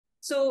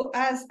So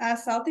as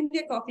South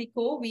India Coffee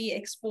Co., we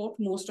export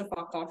most of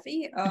our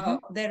coffee.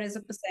 There is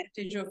a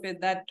percentage of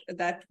it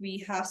that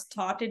we have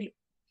started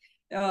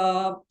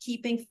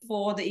keeping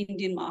for the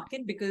Indian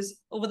market,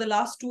 because over the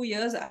last 2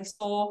 years, I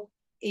saw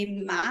a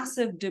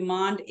massive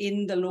demand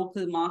in the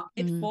local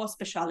market for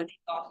specialty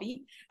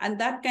coffee. And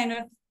that kind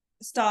of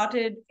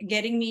started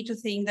getting me to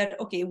think that,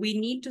 okay, we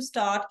need to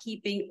start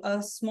keeping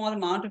a small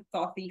amount of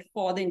coffee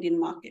for the Indian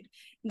market.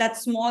 That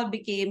small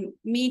became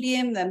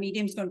medium, the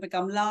medium is going to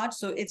become large.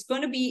 So it's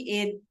going to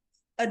be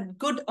a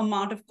good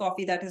amount of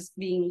coffee that is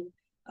being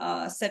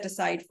set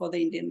aside for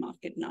the Indian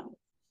market now.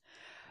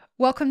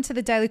 Welcome to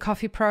the Daily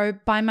Coffee Pro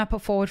by Map It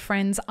Forward,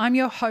 friends. I'm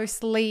your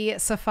host, Lee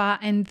Safar,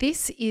 and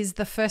this is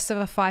the first of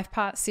a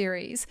 5-part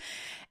series,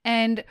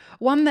 and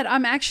one that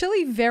I'm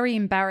actually very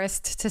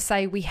embarrassed to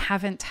say we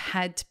haven't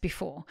had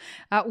before.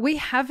 We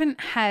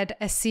haven't had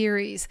a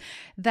series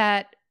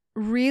that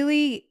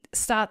really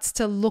starts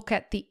to look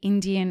at the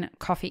Indian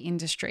coffee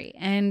industry.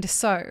 And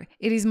so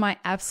it is my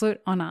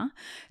absolute honor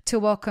to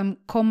welcome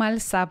Komal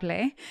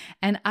Sable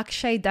and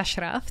Akshay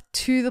Dashrath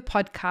to the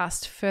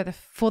podcast for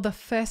the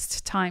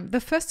first time, the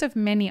first of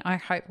many, I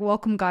hope.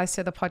 Welcome, guys,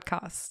 to the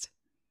podcast.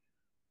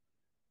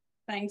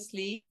 Thanks,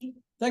 Lee.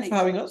 Thanks for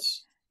having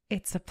us.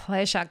 It's a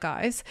pleasure,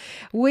 guys.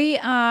 We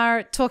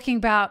are talking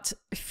about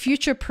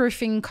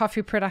future-proofing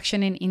coffee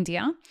production in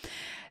India.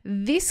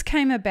 This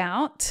came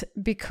about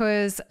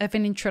because of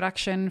an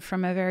introduction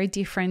from a very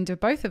dear friend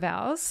of both of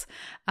ours.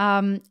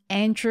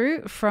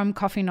 Andrew from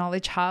Coffee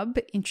Knowledge Hub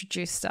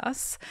introduced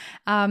us.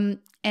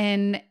 And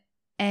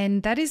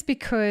that is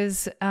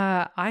because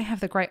I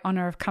have the great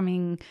honor of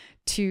coming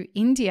to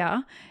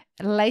India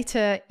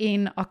later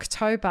in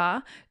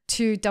October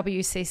to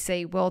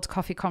WCC, World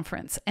Coffee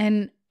Conference.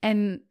 And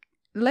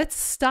let's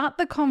start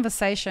the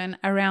conversation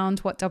around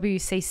what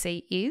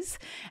WCC is,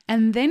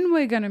 and then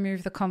we're going to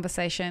move the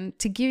conversation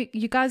to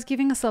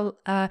giving us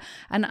an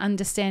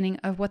understanding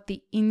of what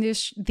the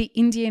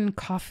Indian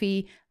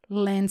coffee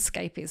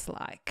landscape is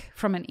like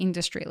from an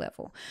industry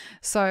level.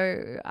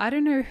 So I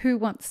don't know who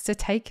wants to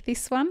take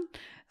this one.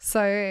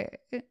 So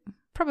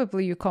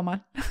probably you, Komal.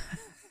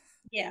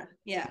 Yeah,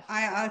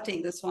 I'll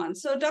take this one.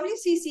 So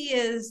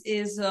WCC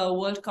is a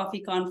World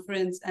Coffee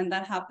Conference, and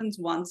that happens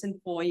once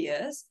in 4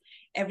 years.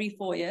 Every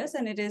 4 years,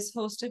 and it is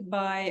hosted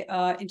by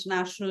the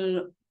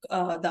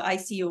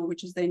ICO,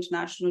 which is the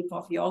International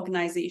Coffee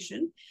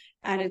Organization,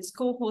 and it's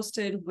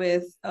co-hosted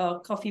with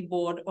Coffee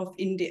Board of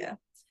India.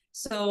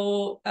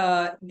 So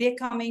they're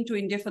coming to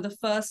India for the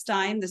first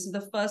time. This is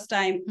the first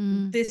time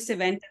this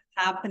event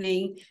is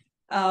happening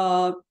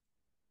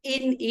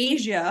in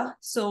Asia.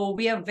 So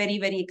we are very,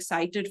 very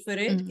excited for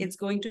it. It's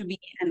going to be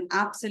an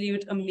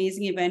absolute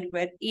amazing event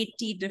where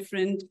 80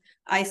 different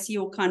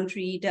ICO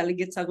country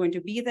delegates are going to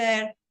be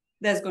there.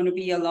 There's going to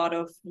be a lot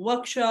of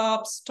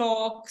workshops,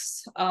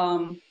 talks,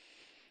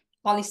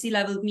 policy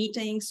level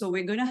meetings. So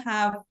we're going to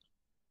have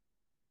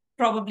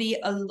probably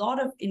a lot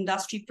of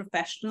industry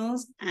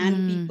professionals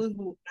and people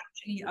who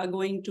actually are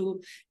going to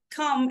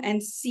come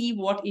and see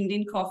what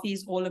Indian coffee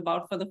is all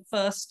about for the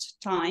first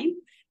time.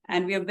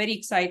 And we are very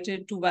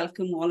excited to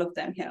welcome all of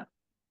them here.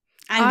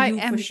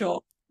 And for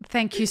sure.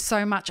 Thank you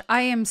so much.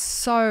 I am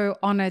so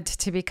honored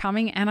to be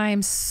coming, and I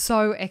am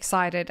so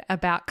excited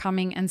about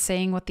coming and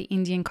seeing what the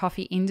Indian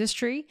coffee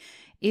industry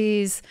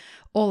is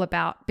all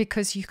about,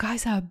 because you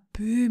guys are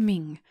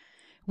booming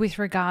with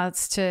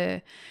regards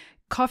to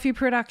coffee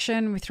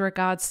production, with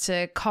regards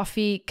to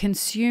coffee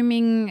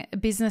consuming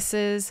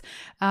businesses,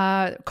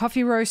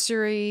 coffee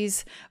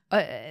roasteries.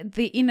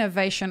 The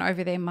innovation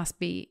over there must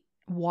be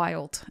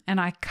wild, and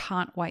I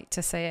can't wait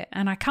to see it,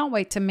 and I can't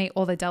wait to meet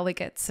all the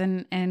delegates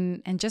and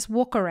just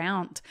walk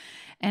around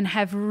and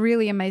have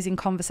really amazing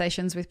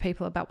conversations with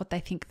people about what they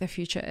think the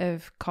future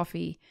of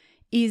coffee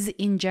is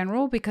in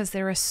general, because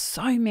there are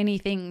so many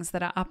things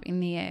that are up in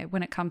the air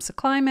when it comes to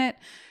climate,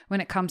 when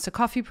it comes to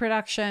coffee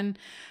production.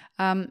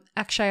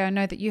 Akshay, I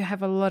know that you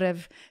have a lot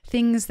of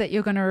things that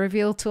you're going to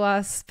reveal to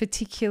us,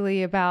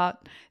 particularly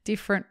about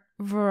different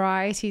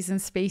varieties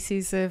and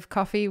species of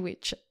coffee,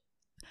 which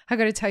I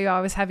got to tell you,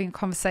 I was having a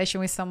conversation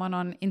with someone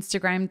on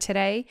Instagram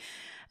today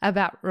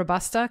about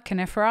Robusta,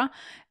 Cannifera,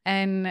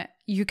 and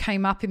you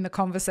came up in the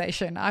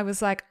conversation. I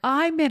was like,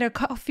 I met a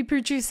coffee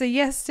producer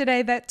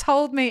yesterday that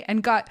told me,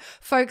 and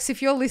folks,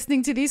 if you're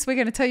listening to this, we're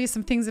going to tell you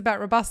some things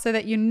about Robusta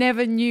that you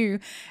never knew,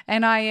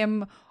 and I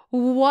am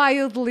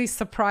wildly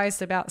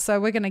surprised about. So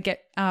we're going to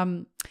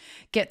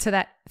get to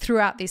that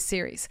throughout this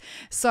series.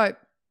 So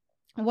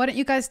why don't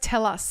you guys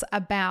tell us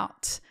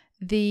about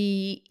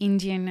the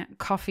Indian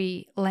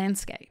coffee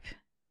landscape?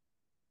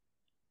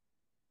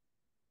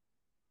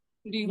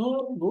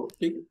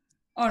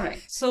 All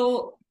right.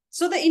 So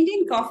the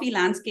Indian coffee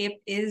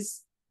landscape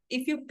is,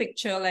 if you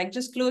picture, like,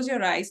 just close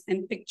your eyes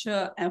and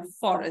picture a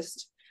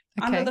forest.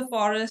 Okay. Under the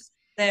forest,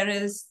 there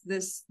is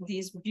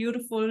these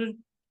beautiful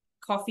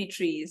coffee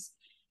trees.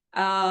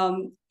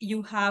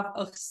 You have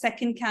a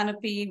second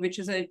canopy, which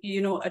is a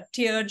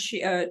tiered,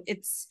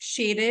 it's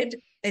shaded.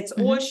 It's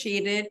all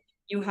shaded.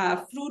 You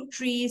have fruit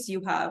trees,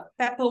 you have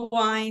pepper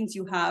vines,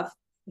 you have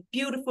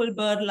beautiful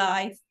bird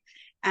life.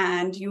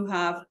 and you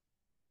have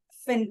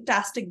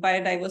fantastic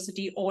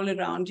biodiversity all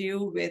around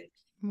you with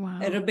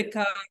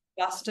Arabica,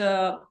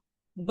 Robusta,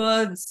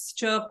 birds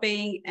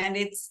chirping, and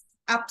it's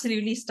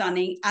absolutely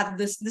stunning.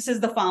 This is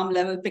the farm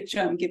level picture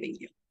I'm giving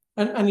you.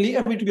 And Lee,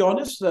 I mean, to be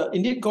honest,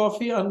 Indian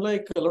coffee,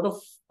 unlike a lot of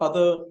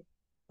other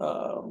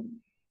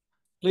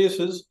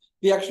places,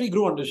 we actually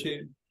grow under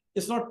shade.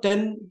 It's not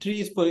 10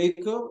 trees per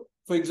acre.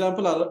 For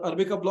example, our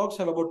Arabica blocks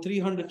have about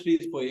 300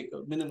 trees per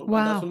acre minimum. Wow.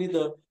 And that's only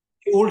the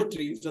old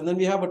trees. And then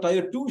we have a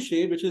tier 2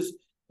 shade, which is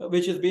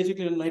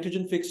basically a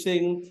nitrogen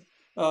fixing,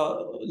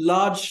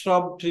 large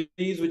shrub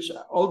trees, which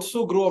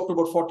also grow up to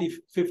about 40,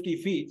 50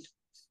 feet.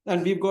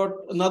 And we've got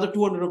another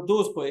 200 of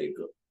those per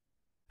acre.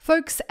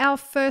 Folks, our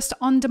first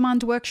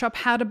on-demand workshop,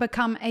 How to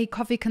Become a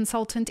Coffee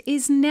Consultant,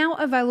 is now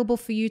available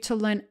for you to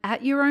learn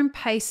at your own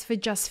pace for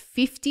just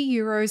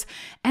 €50,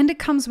 and it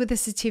comes with a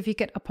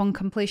certificate upon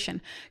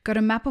completion. Go to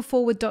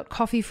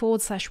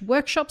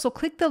mapitforward.coffee/workshops or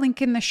click the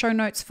link in the show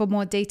notes for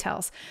more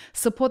details.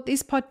 Support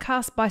this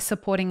podcast by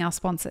supporting our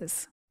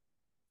sponsors.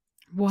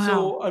 Wow.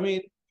 So, I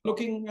mean,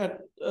 looking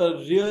at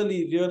a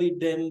really, really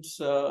dense,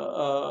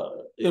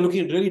 you're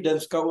looking at really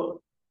dense cover,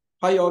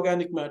 high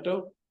organic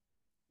matter.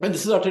 And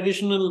this is our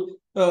traditional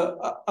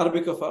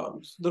Arabica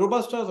farms. The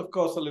Robustas, of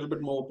course, are a little bit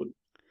more open.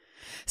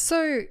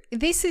 So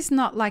this is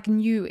not like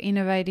new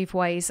innovative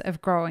ways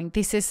of growing.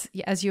 This is,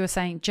 as you were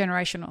saying,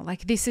 generational.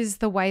 Like this is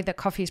the way that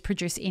coffee is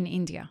produced in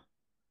India.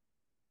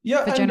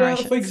 Yeah, and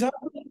for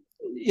example,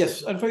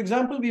 yes, and for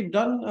example, we've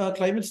done a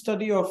climate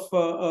study of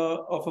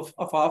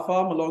our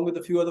farm along with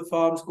a few other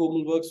farms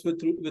Komal works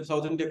with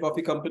South India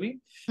Coffee Company,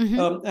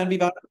 and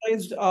we've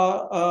analyzed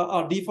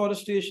our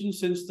deforestation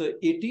since the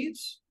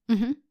 80s.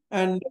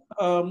 And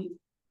our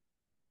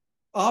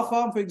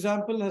farm, for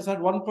example, has had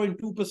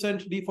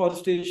 1.2%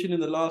 deforestation in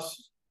the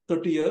last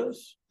 30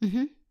 years,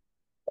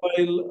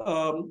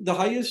 while the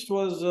highest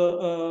was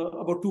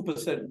about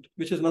 2%,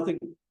 which is nothing.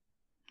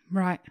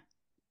 Right.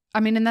 I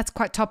mean, and that's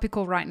quite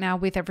topical right now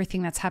with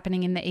everything that's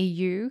happening in the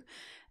EU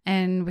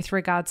and with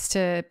regards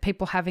to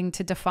people having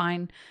to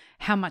define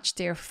how much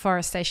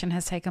deforestation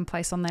has taken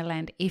place on their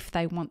land if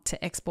they want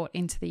to export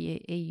into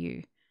the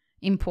EU,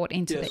 import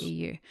into the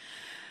EU.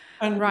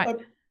 And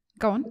right.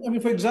 Go on. I mean,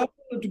 for example,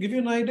 to give you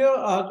an idea,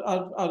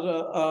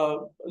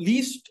 our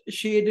least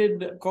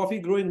shaded coffee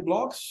growing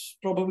blocks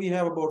probably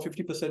have about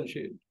 50%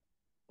 shade.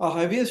 Our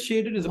heaviest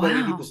shaded is about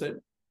 80%.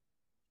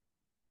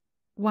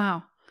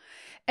 Wow.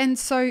 And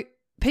so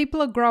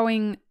people are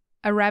growing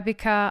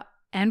Arabica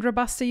and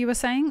Robusta, you were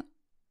saying?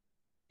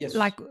 Yes.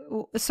 Like,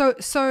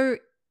 so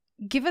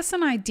give us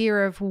an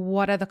idea of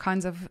what are the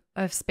kinds of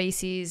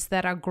species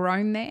that are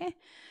grown there,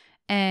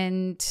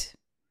 and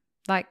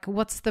like,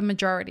 what's the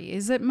majority?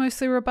 Is it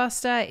mostly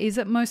Robusta? Is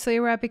it mostly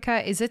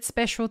Arabica? Is it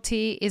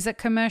specialty? Is it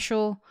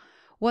commercial?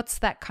 What's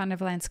that kind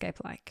of landscape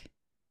like?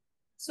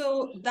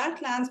 So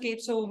that landscape,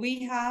 so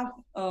we have,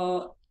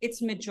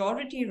 it's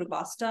majority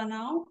Robusta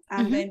now,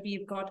 and then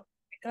we've got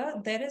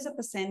Arabica. There is a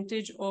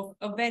percentage of,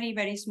 a very,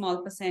 very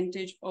small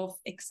percentage of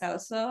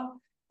Excelsa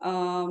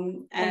or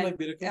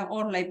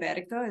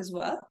Liberica as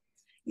well.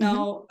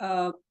 Now,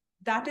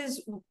 that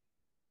is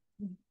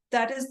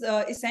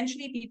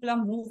essentially people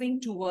are moving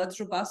towards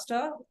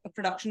Robusta,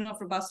 production of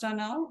Robusta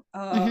now.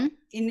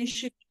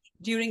 Initially,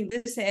 during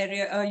this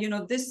area,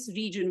 this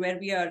region where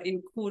we are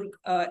in Coorg,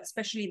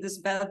 especially this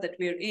belt that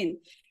we're in,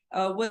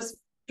 was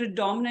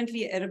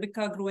predominantly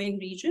Arabica growing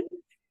region,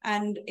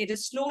 and it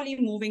is slowly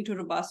moving to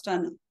Robusta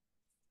now.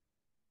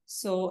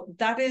 So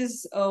that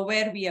is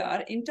where we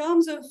are. In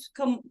terms of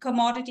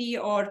commodity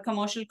or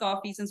commercial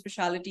coffees and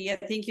specialty, I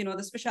think,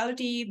 the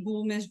specialty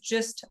boom is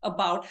just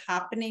about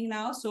happening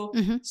now. So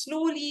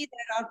slowly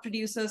there are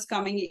producers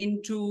coming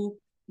into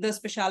the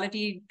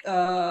specialty,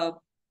 the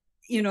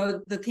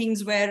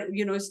things where,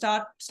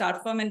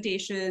 start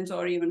fermentations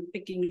or even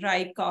picking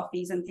ripe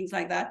coffees and things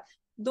like that.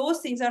 Those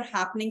things are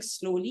happening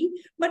slowly,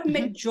 but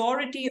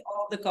majority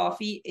of the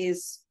coffee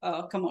is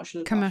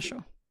commercial. Coffee.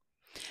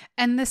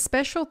 And the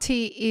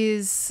specialty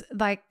is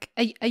like,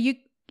 are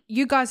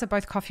you guys are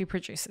both coffee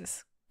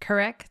producers,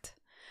 correct?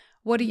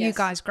 What are you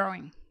guys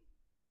growing?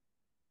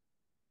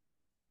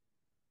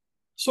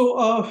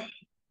 So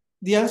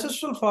the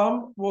ancestral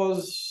farm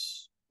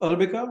was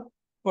Arabica,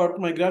 but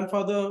my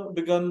grandfather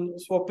began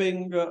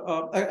swapping,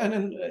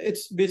 and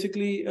it's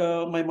basically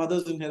my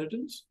mother's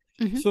inheritance.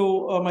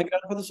 So my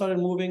grandfather started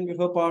moving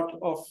her part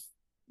of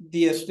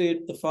the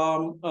estate, the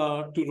farm,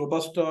 to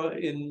Robusta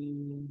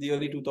in the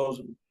early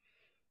 2000s.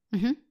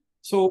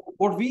 So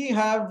what we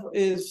have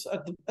is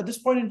at this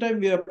point in time,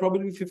 we are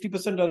probably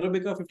 50%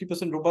 Arabica,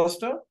 50%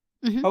 Robusta.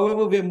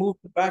 However, we have moved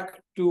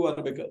back to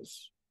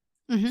Arabicas.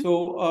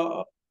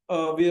 So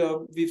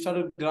we've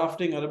started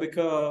grafting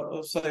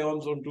Arabica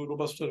scions onto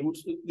Robusta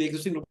roots, the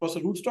existing Robusta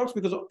rootstocks,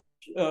 because of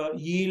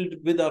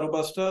yield with our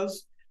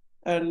Robustas.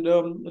 And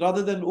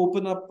rather than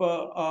open up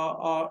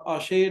our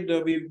shade,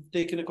 we've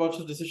taken a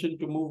conscious decision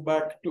to move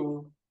back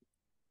to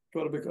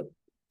Arabica.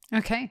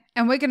 Okay.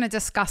 And we're going to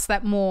discuss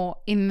that more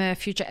in the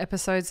future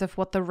episodes of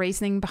what the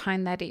reasoning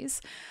behind that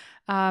is.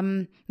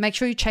 Make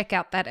sure you check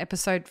out that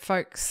episode,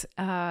 folks.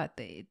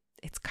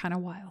 It's kind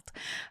of wild.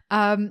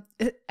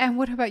 And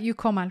what about you,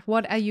 Komal?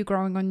 What are you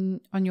growing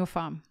on your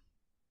farm?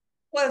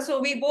 Well, so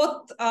we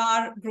both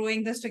are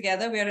growing this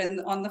together. We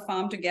are on the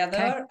farm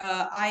together. Okay.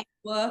 I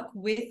work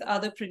with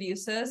other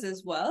producers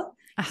as well.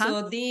 Uh-huh.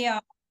 So they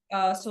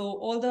are so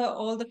all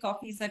the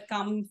coffees that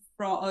come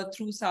from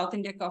through South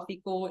India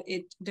Coffee Co.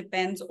 It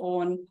depends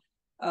on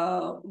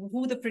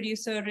who the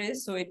producer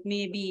is. So it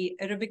may be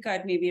Arabica,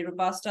 it may be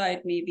Robusta,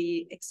 it may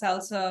be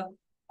Excelsa,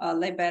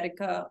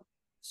 Liberica.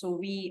 So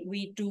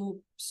we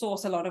do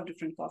source a lot of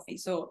different coffee.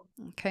 So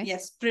okay.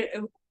 Yes,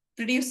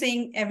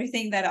 producing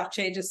everything that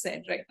Akshay just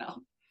said right now.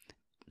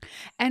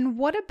 And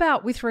what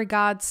about with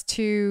regards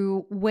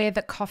to where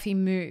the coffee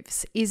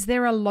moves? Is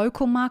there a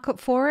local market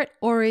for it,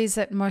 or is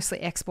it mostly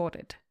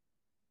exported?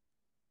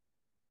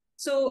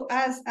 So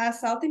as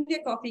South India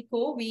Coffee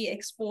Co., we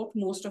export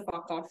most of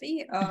our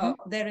coffee.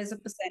 There is a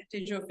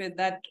percentage of it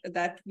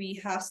that we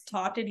have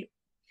started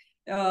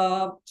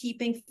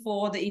keeping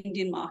for the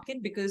Indian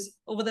market, because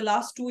over the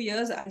last 2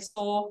 years, I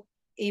saw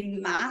a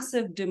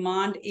massive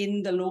demand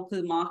in the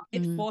local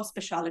market for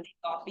specialty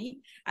coffee.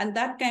 And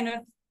that kind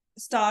of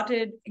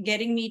started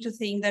getting me to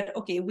think that,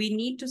 okay, we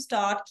need to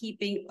start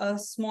keeping a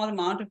small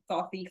amount of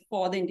coffee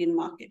for the Indian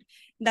market.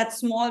 That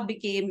small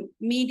became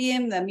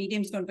medium, the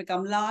medium is going to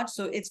become large.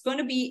 So it's going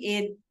to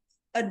be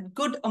a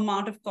good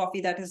amount of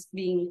coffee that is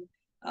being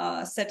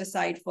set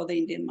aside for the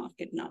Indian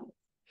market now.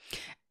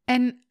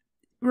 And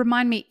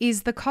remind me,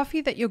 is the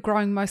coffee that you're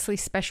growing mostly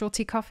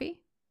specialty coffee?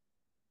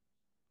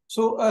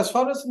 So as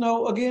far as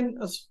now, again,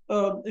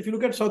 if you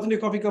look at South India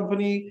Coffee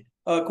Company,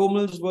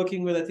 Komal is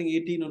working with, I think,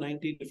 18 or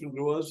 19 different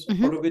growers,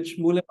 out of which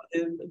Mule,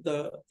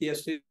 the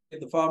estate,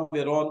 the farm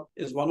we're on,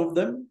 is one of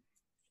them.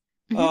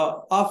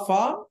 Our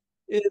farm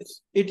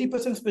is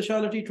 80%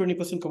 specialty,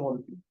 20%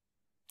 commodity.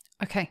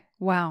 Okay.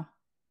 Wow.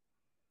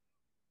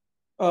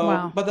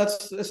 But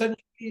that's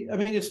essentially, I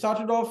mean, it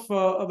started off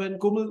when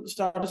Komal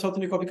started South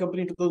India Coffee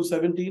Company in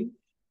 2017.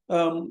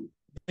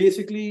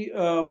 Basically,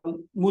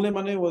 Mule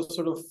Mane was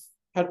sort of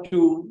had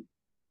to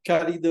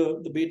carry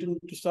the baton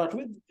to start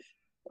with,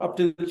 up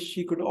till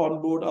she could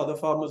onboard other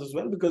farmers as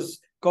well, because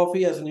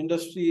coffee as an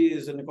industry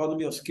is an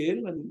economy of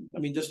scale. And I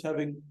mean, just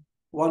having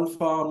one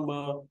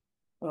farm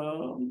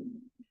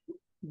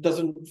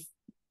doesn't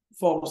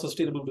form a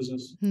sustainable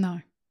business.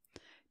 No,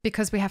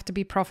 because we have to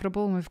be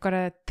profitable and we've got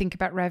to think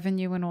about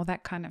revenue and all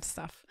that kind of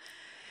stuff.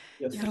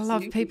 Yes. You gotta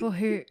love people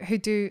who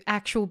do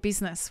actual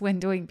business when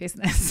doing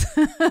business.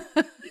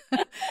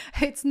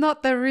 It's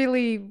not the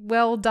really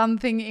well done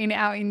thing in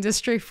our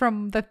industry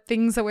from the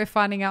things that we're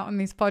finding out on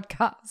this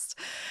podcast.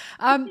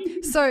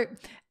 So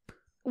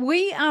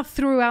we are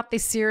throughout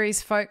this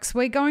series, folks,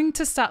 we're going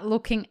to start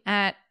looking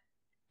at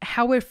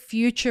how we're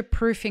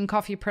future-proofing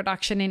coffee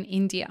production in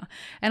India.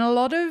 And a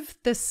lot of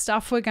the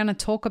stuff we're going to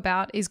talk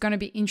about is going to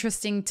be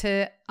interesting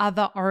to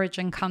other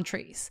origin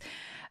countries.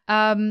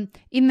 In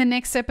the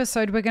next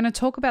episode, we're going to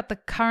talk about the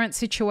current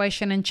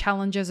situation and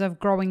challenges of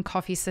growing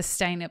coffee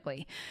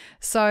sustainably.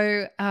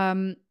 So,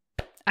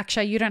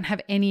 Akshay, you don't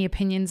have any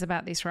opinions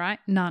about this, right?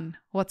 None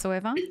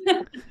whatsoever?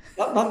 None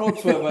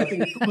whatsoever. I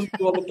think it was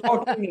the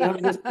talking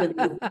and just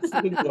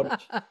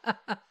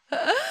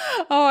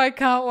Oh, I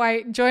can't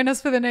wait. Join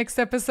us for the next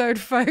episode,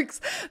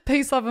 folks.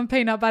 Peace, love, and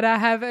peanut butter.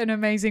 Have an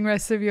amazing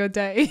rest of your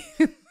day.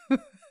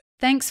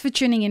 Thanks for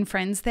tuning in,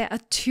 friends. There are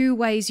 2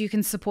 ways you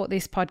can support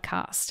this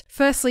podcast.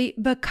 Firstly,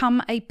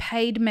 become a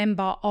paid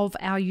member of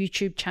our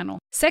YouTube channel.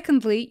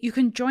 Secondly, you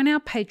can join our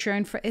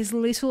Patreon for as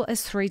little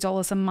as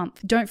 $3 a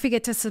month. Don't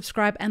forget to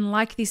subscribe and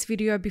like this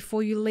video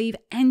before you leave,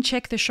 and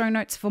check the show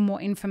notes for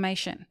more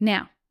information.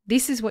 Now,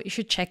 this is what you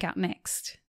should check out next.